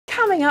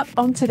Coming up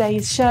on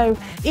today's show,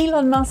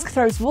 Elon Musk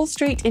throws Wall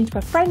Street into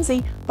a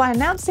frenzy by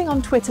announcing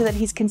on Twitter that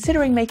he's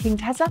considering making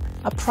Tesla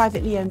a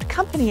privately owned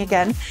company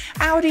again.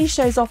 Audi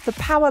shows off the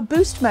power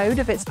boost mode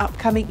of its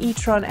upcoming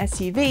e-Tron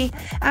SUV,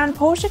 and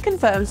Porsche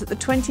confirms that the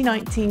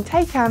 2019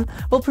 Taycan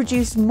will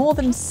produce more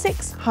than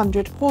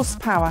 600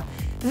 horsepower.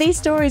 These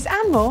stories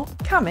and more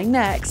coming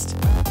next.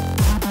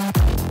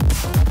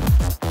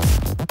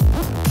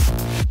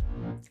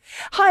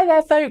 Hi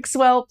there folks,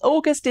 well,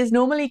 August is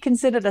normally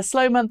considered a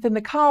slow month in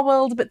the car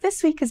world, but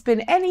this week has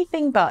been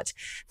anything but,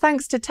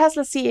 thanks to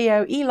Tesla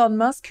CEO Elon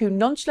Musk, who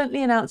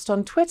nonchalantly announced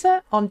on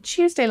Twitter on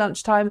Tuesday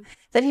lunchtime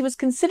that he was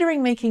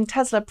considering making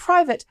Tesla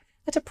private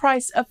at a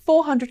price of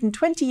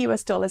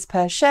 $420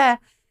 per share.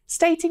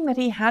 Stating that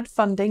he had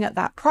funding at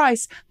that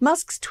price,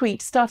 Musk's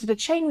tweet started a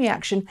chain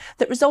reaction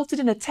that resulted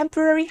in a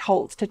temporary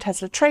halt to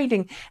Tesla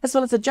trading, as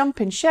well as a jump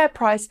in share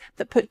price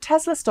that put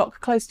Tesla stock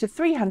close to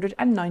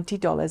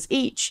 $390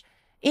 each.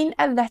 In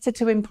a letter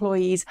to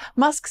employees,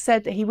 Musk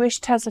said that he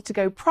wished Tesla to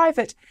go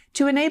private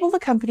to enable the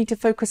company to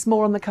focus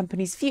more on the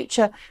company's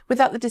future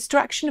without the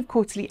distraction of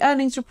quarterly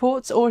earnings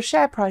reports or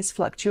share price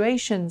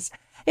fluctuations.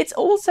 It's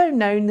also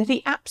known that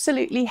he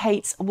absolutely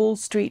hates Wall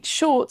Street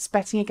shorts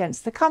betting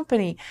against the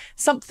company,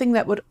 something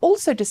that would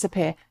also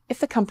disappear if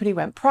the company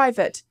went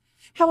private.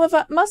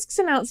 However, Musk's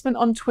announcement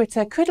on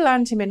Twitter could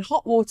land him in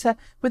hot water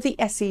with the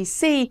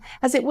SEC,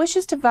 as it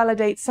wishes to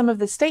validate some of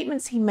the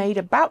statements he made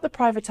about the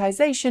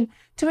privatization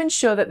to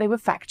ensure that they were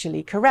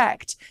factually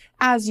correct.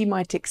 As you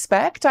might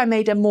expect, I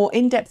made a more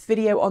in-depth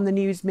video on the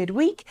news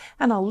midweek,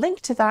 and I'll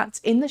link to that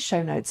in the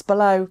show notes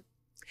below.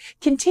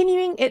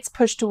 Continuing its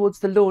push towards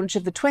the launch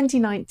of the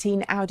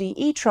 2019 Audi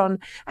e-Tron,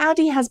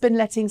 Audi has been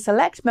letting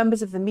select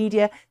members of the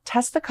media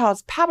test the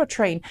car's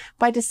powertrain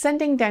by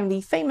descending down the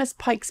famous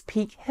Pikes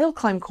Peak hill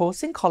climb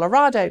course in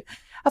Colorado.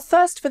 A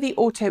first for the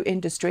auto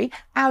industry,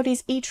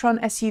 Audi's e-Tron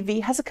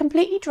SUV has a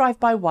completely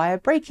drive-by-wire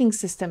braking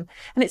system,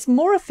 and it's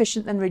more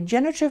efficient than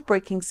regenerative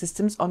braking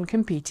systems on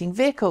competing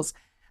vehicles.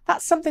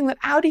 That's something that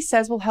Audi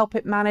says will help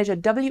it manage a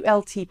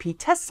WLTP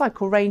test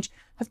cycle range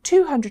of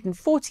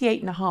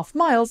 248.5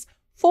 miles,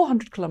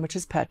 400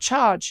 kilometers per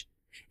charge.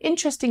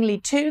 Interestingly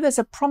too, there's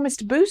a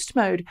promised boost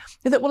mode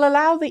that will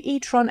allow the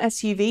e-Tron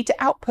SUV to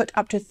output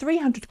up to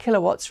 300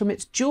 kilowatts from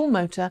its dual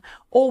motor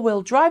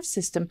all-wheel drive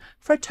system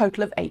for a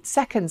total of 8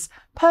 seconds,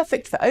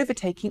 perfect for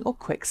overtaking or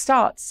quick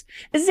starts.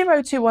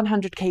 0 to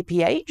 100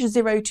 kph,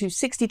 0 to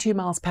 62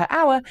 miles per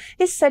hour,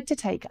 is said to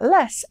take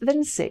less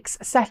than 6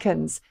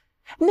 seconds.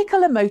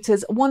 Nikola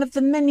Motors, one of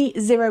the many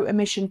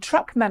zero-emission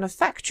truck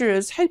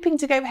manufacturers hoping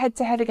to go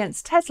head-to-head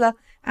against Tesla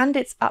and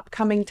its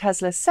upcoming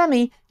Tesla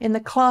Semi in the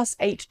Class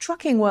 8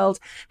 trucking world,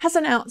 has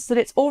announced that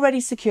it's already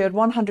secured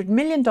 $100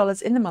 million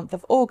in the month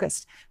of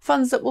August,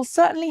 funds that will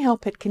certainly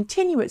help it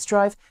continue its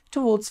drive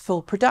towards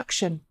full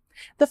production.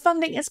 The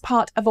funding is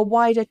part of a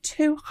wider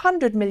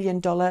 $200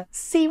 million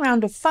C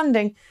round of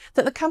funding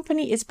that the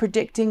company is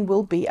predicting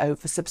will be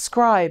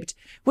oversubscribed,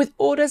 with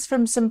orders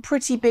from some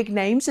pretty big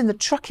names in the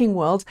trucking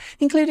world,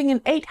 including an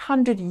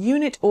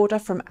 800-unit order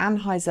from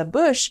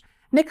Anheuser-Busch.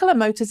 Nikola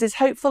Motors is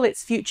hopeful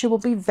its future will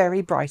be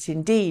very bright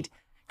indeed.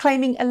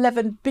 Claiming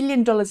 $11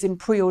 billion in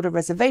pre-order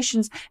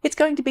reservations, it's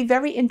going to be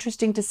very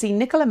interesting to see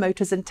Nikola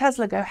Motors and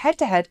Tesla go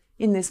head-to-head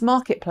in this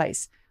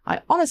marketplace.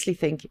 I honestly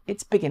think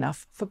it's big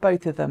enough for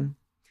both of them.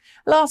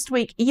 Last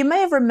week, you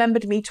may have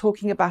remembered me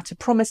talking about a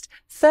promised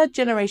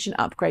third-generation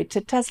upgrade to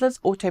Tesla's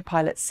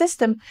Autopilot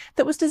system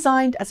that was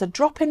designed as a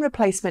drop-in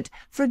replacement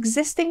for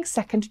existing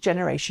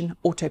second-generation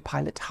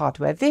Autopilot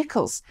hardware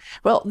vehicles.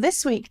 Well,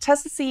 this week,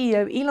 Tesla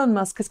CEO Elon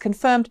Musk has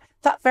confirmed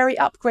that very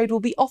upgrade will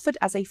be offered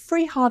as a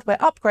free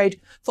hardware upgrade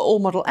for all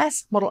Model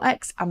S, Model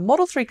X and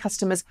Model 3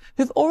 customers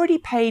who've already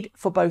paid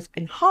for both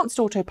enhanced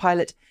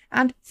Autopilot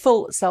and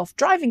full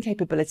self-driving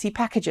capability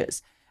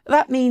packages.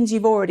 That means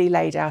you've already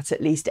laid out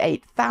at least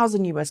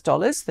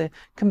 $8,000, the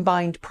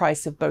combined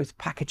price of both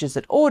packages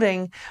at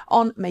ordering,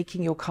 on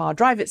making your car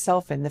drive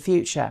itself in the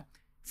future.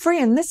 Free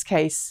in this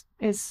case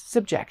is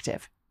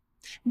subjective.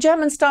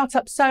 German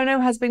startup Sono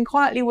has been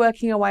quietly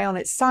working away on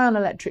its Sion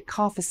electric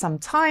car for some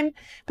time,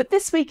 but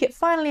this week it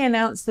finally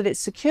announced that it's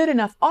secured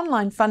enough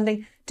online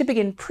funding to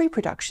begin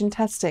pre-production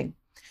testing.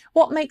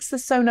 What makes the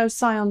Sono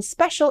Sion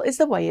special is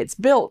the way it's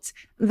built.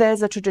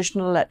 There's a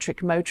traditional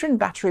electric motor and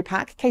battery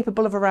pack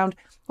capable of around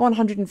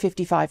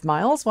 155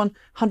 miles,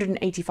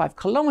 185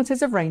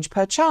 kilometers of range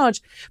per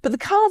charge. But the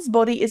car's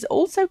body is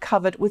also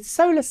covered with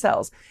solar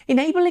cells,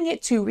 enabling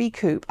it to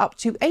recoup up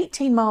to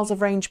 18 miles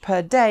of range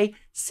per day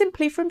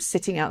simply from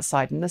sitting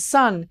outside in the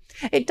sun.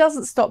 It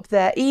doesn't stop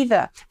there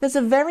either. There's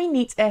a very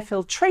neat air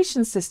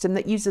filtration system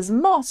that uses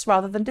moss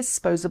rather than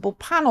disposable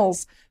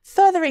panels,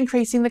 further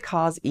increasing the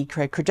car's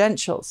eco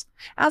credentials.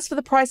 As for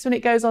the price when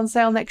it goes on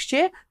sale next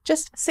year,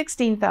 just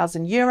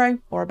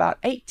 €16,000 or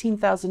about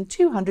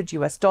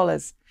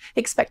 $18,200.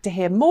 Expect to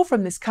hear more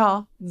from this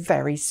car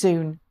very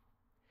soon.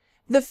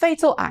 The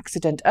fatal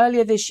accident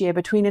earlier this year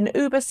between an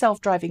Uber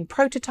self-driving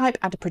prototype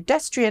and a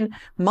pedestrian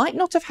might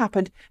not have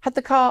happened had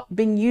the car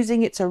been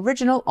using its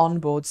original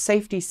onboard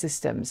safety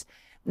systems.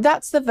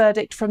 That's the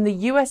verdict from the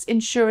US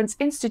Insurance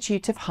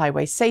Institute of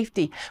Highway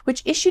Safety,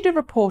 which issued a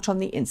report on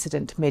the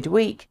incident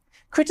midweek,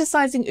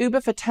 criticizing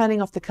Uber for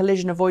turning off the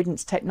collision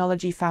avoidance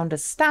technology found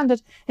as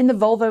standard in the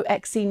Volvo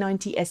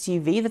XC90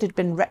 SUV that had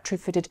been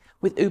retrofitted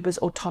with Uber's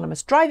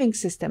autonomous driving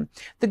system.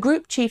 The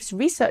group chief's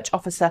research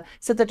officer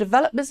said the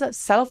developers of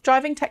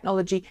self-driving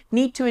technology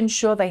need to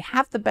ensure they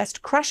have the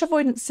best crash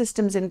avoidance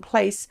systems in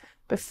place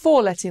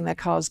before letting their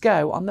cars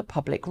go on the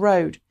public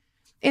road.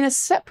 In a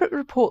separate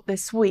report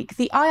this week,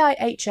 the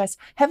IIHS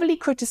heavily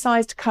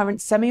criticised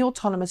current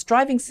semi-autonomous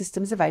driving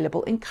systems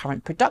available in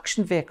current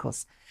production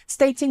vehicles,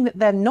 stating that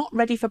they're not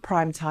ready for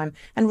prime time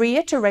and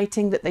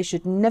reiterating that they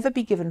should never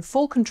be given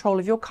full control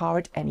of your car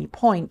at any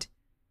point.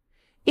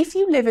 If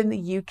you live in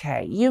the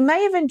UK, you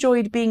may have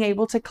enjoyed being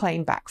able to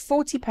claim back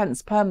 40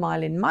 pence per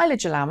mile in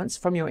mileage allowance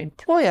from your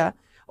employer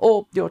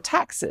or your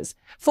taxes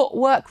for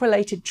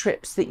work-related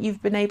trips that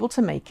you've been able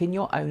to make in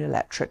your own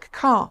electric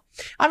car.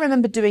 I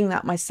remember doing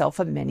that myself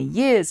for many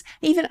years,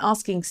 even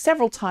asking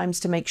several times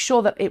to make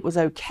sure that it was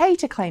okay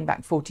to claim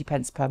back 40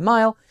 pence per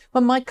mile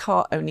when my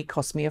car only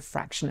cost me a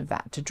fraction of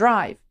that to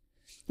drive.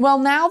 Well,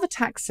 now the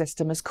tax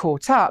system has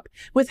caught up,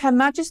 with Her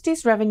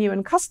Majesty's Revenue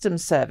and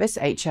Customs Service,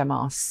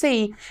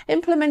 HMRC,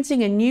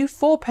 implementing a new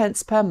 4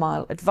 pence per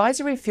mile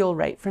advisory fuel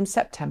rate from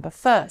September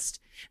 1st.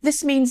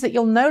 This means that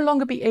you'll no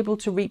longer be able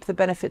to reap the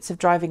benefits of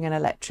driving an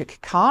electric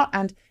car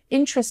and,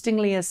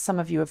 interestingly, as some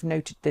of you have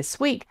noted this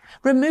week,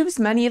 removes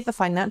many of the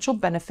financial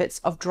benefits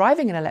of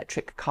driving an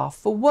electric car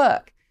for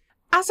work.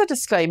 As a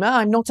disclaimer,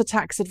 I'm not a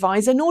tax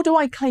advisor, nor do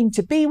I claim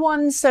to be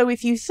one, so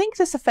if you think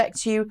this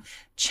affects you,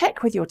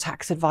 check with your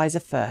tax advisor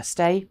first,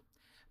 eh?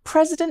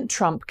 President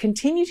Trump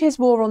continued his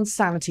war on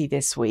sanity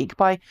this week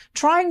by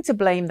trying to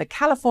blame the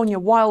California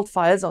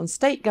wildfires on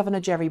State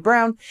Governor Jerry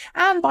Brown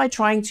and by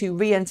trying to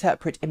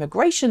reinterpret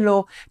immigration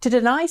law to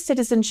deny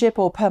citizenship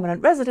or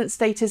permanent resident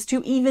status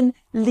to even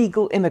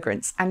legal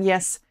immigrants. And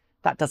yes,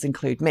 that does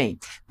include me.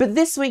 But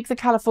this week, the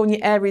California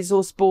Air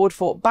Resource Board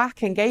fought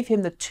back and gave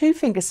him the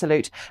two-finger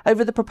salute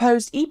over the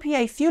proposed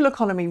EPA fuel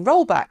economy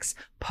rollbacks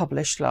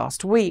published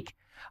last week.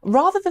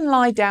 Rather than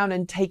lie down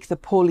and take the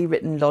poorly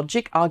written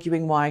logic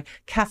arguing why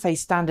CAFE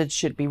standards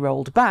should be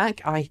rolled back,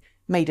 I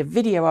made a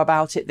video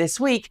about it this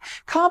week,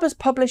 CARB has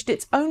published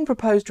its own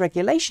proposed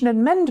regulation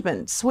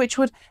amendments which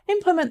would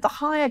implement the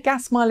higher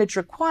gas mileage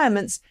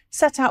requirements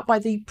set out by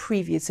the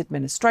previous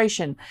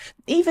administration,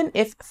 even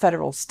if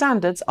federal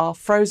standards are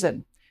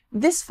frozen.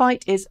 This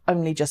fight is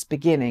only just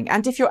beginning,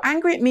 and if you're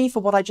angry at me for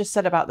what I just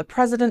said about the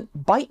president,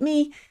 bite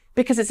me,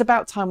 because it's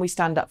about time we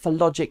stand up for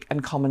logic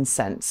and common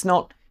sense,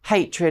 not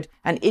hatred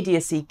and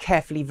idiocy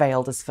carefully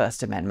veiled as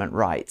First Amendment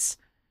rights.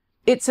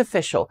 It's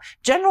official.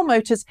 General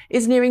Motors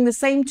is nearing the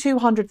same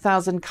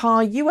 200,000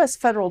 car US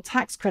federal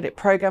tax credit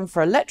program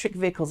for electric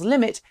vehicles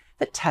limit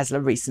that Tesla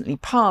recently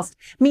passed,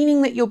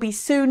 meaning that you'll be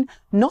soon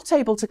not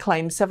able to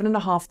claim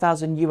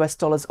 $7,500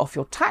 US off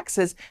your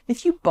taxes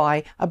if you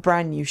buy a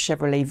brand new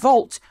Chevrolet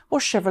Volt or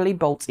Chevrolet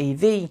Bolt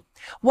EV.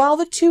 While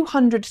the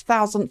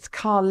 200,000th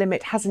car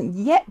limit hasn't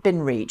yet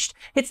been reached,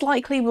 it's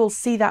likely we'll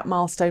see that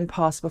milestone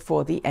pass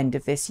before the end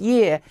of this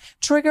year,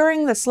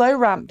 triggering the slow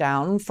ramp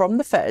down from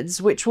the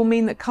feds, which will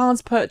mean that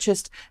cars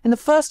purchased in the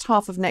first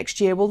half of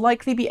next year will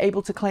likely be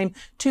able to claim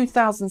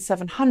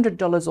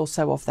 $2,700 or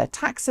so off their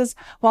taxes,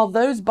 while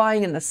those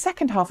buying in the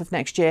second half of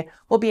next year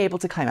will be able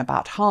to claim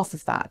about half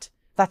of that.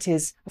 That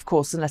is, of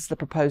course, unless the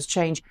proposed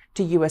change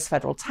to US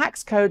federal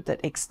tax code that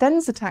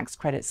extends the tax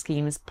credit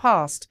scheme is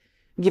passed.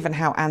 Given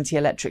how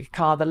anti-electric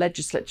car the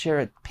legislature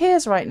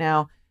appears right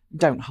now,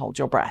 don't hold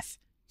your breath.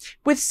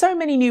 With so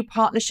many new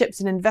partnerships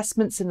and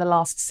investments in the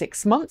last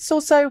 6 months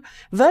or so,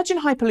 Virgin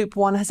Hyperloop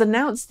One has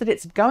announced that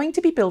it's going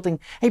to be building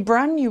a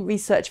brand new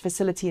research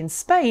facility in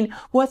Spain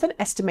worth an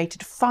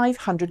estimated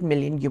 $500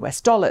 million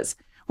US.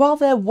 While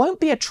there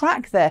won't be a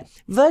track there,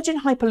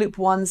 Virgin Hyperloop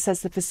One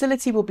says the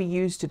facility will be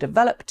used to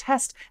develop,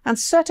 test and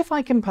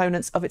certify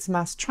components of its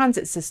mass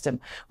transit system,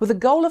 with a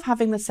goal of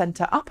having the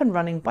centre up and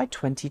running by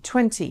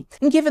 2020.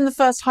 And given the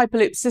first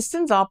Hyperloop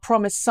systems are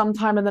promised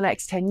sometime in the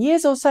next 10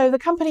 years or so, the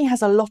company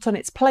has a lot on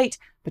its plate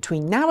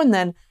between now and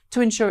then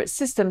to ensure its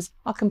systems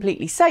are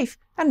completely safe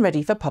and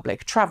ready for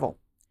public travel.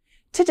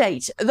 To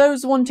date,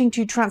 those wanting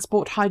to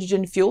transport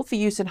hydrogen fuel for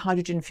use in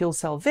hydrogen fuel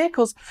cell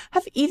vehicles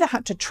have either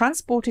had to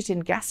transport it in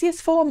gaseous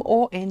form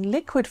or in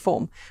liquid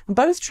form.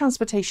 Both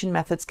transportation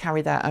methods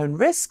carry their own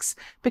risks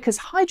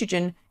because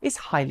hydrogen is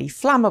highly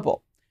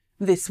flammable.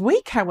 This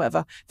week,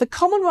 however, the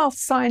Commonwealth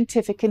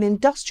Scientific and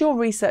Industrial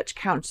Research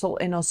Council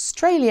in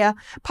Australia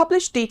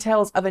published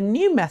details of a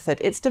new method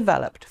it's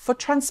developed for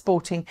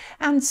transporting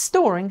and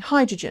storing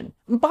hydrogen.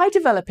 By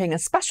developing a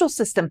special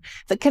system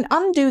that can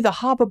undo the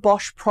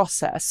Haber-Bosch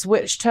process,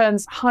 which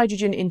turns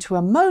hydrogen into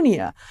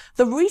ammonia,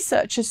 the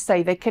researchers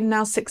say they can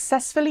now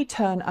successfully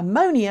turn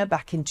ammonia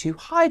back into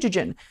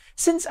hydrogen.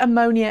 Since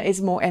ammonia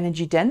is more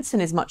energy dense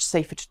and is much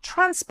safer to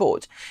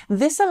transport,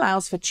 this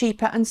allows for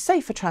cheaper and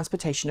safer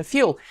transportation of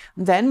fuel.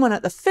 Then, when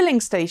at the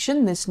filling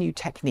station, this new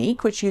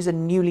technique, which uses a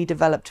newly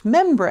developed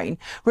membrane,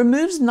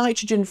 removes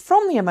nitrogen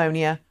from the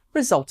ammonia,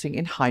 resulting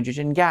in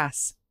hydrogen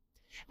gas.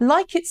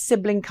 Like its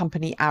sibling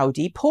company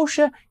Audi,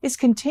 Porsche is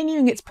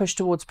continuing its push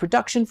towards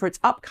production for its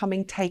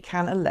upcoming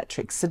Taycan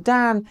electric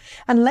sedan,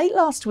 and late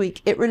last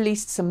week it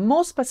released some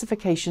more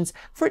specifications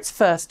for its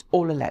first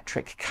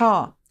all-electric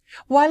car.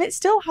 While it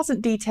still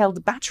hasn't detailed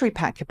the battery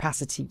pack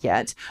capacity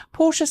yet,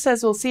 Porsche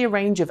says we'll see a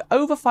range of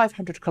over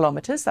 500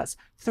 kilometers, that's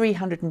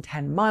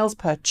 310 miles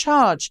per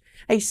charge,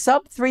 a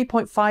sub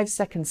 3.5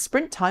 second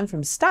sprint time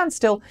from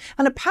standstill,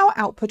 and a power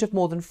output of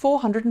more than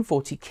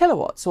 440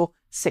 kilowatts, or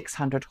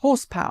 600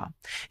 horsepower.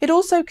 It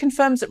also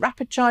confirms that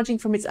rapid charging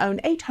from its own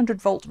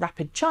 800-volt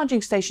rapid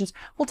charging stations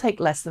will take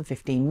less than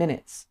 15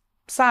 minutes.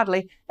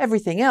 Sadly,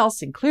 everything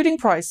else, including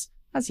price,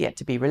 has yet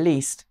to be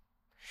released.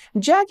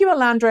 Jaguar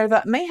Land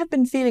Rover may have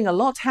been feeling a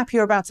lot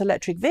happier about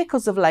electric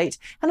vehicles of late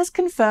and has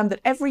confirmed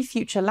that every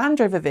future Land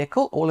Rover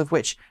vehicle, all of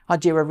which are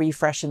due a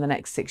refresh in the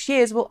next 6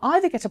 years, will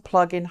either get a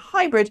plug-in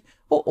hybrid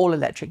or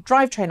all-electric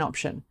drivetrain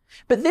option.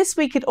 But this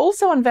week it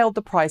also unveiled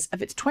the price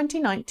of its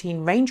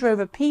 2019 Range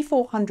Rover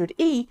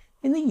P400e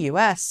in the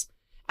US.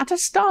 At a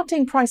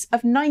starting price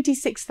of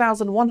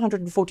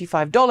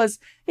 $96,145,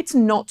 it's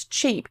not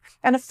cheap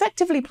and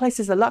effectively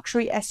places a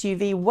luxury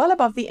SUV well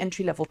above the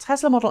entry-level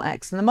Tesla Model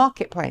X in the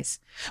marketplace.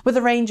 With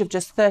a range of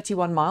just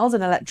 31 miles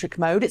in electric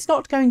mode, it's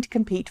not going to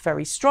compete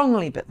very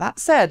strongly, but that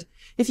said,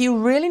 if you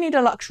really need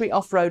a luxury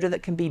off-roader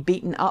that can be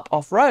beaten up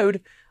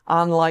off-road,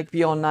 unlike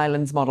Bjorn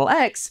Nyland's Model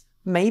X,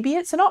 maybe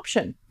it's an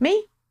option.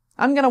 Me?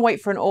 I'm going to wait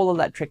for an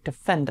all-electric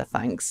Defender,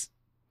 thanks.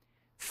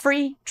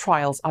 Free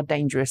trials are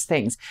dangerous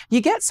things.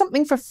 You get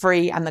something for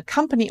free and the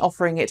company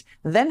offering it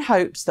then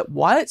hopes that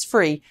while it's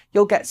free,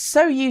 you'll get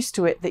so used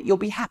to it that you'll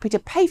be happy to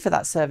pay for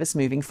that service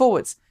moving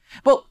forwards.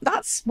 Well,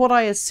 that's what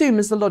I assume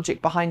is the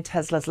logic behind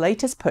Tesla's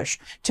latest push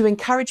to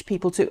encourage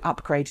people to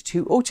upgrade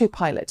to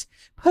Autopilot,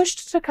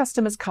 pushed to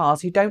customers'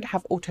 cars who don't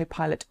have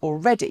Autopilot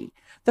already.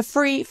 The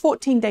free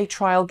 14-day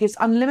trial gives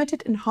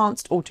unlimited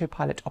enhanced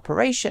Autopilot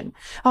operation,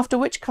 after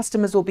which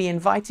customers will be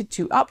invited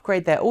to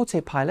upgrade their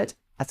Autopilot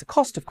at a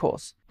cost, of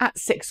course. At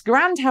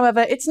 $6,000,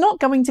 however, it's not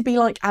going to be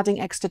like adding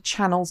extra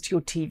channels to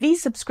your TV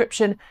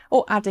subscription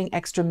or adding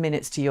extra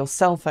minutes to your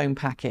cell phone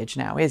package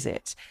now, is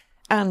it?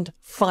 And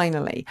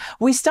finally,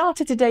 we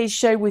started today's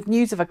show with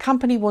news of a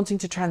company wanting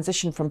to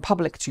transition from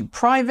public to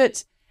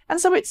private,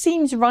 and so it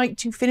seems right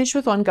to finish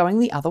with one going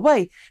the other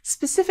way,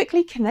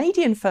 specifically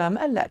Canadian firm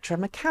Electra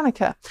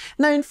Meccanica.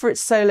 Known for its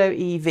Solo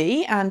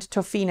EV and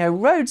Tofino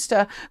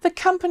Roadster, the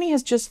company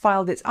has just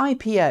filed its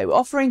IPO,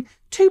 offering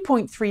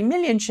 2.3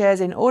 million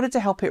shares in order to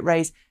help it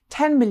raise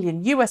 $10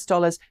 million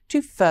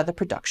to further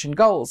production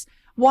goals.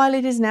 While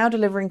it is now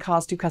delivering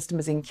cars to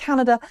customers in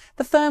Canada,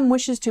 the firm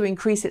wishes to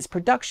increase its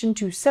production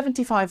to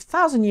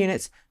 75,000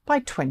 units by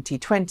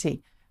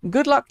 2020.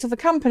 Good luck to the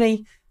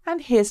company,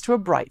 and here's to a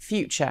bright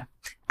future.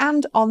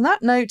 And on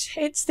that note,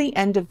 it's the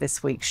end of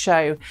this week's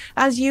show.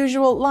 As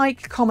usual,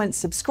 like, comment,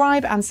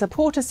 subscribe, and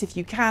support us if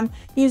you can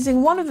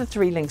using one of the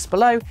 3 links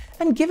below,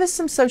 and give us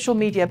some social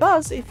media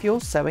buzz if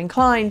you're so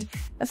inclined.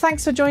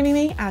 Thanks for joining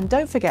me, and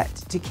don't forget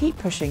to keep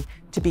pushing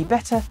to be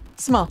better,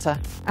 smarter,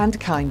 and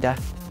kinder.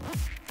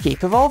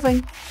 Keep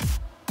evolving.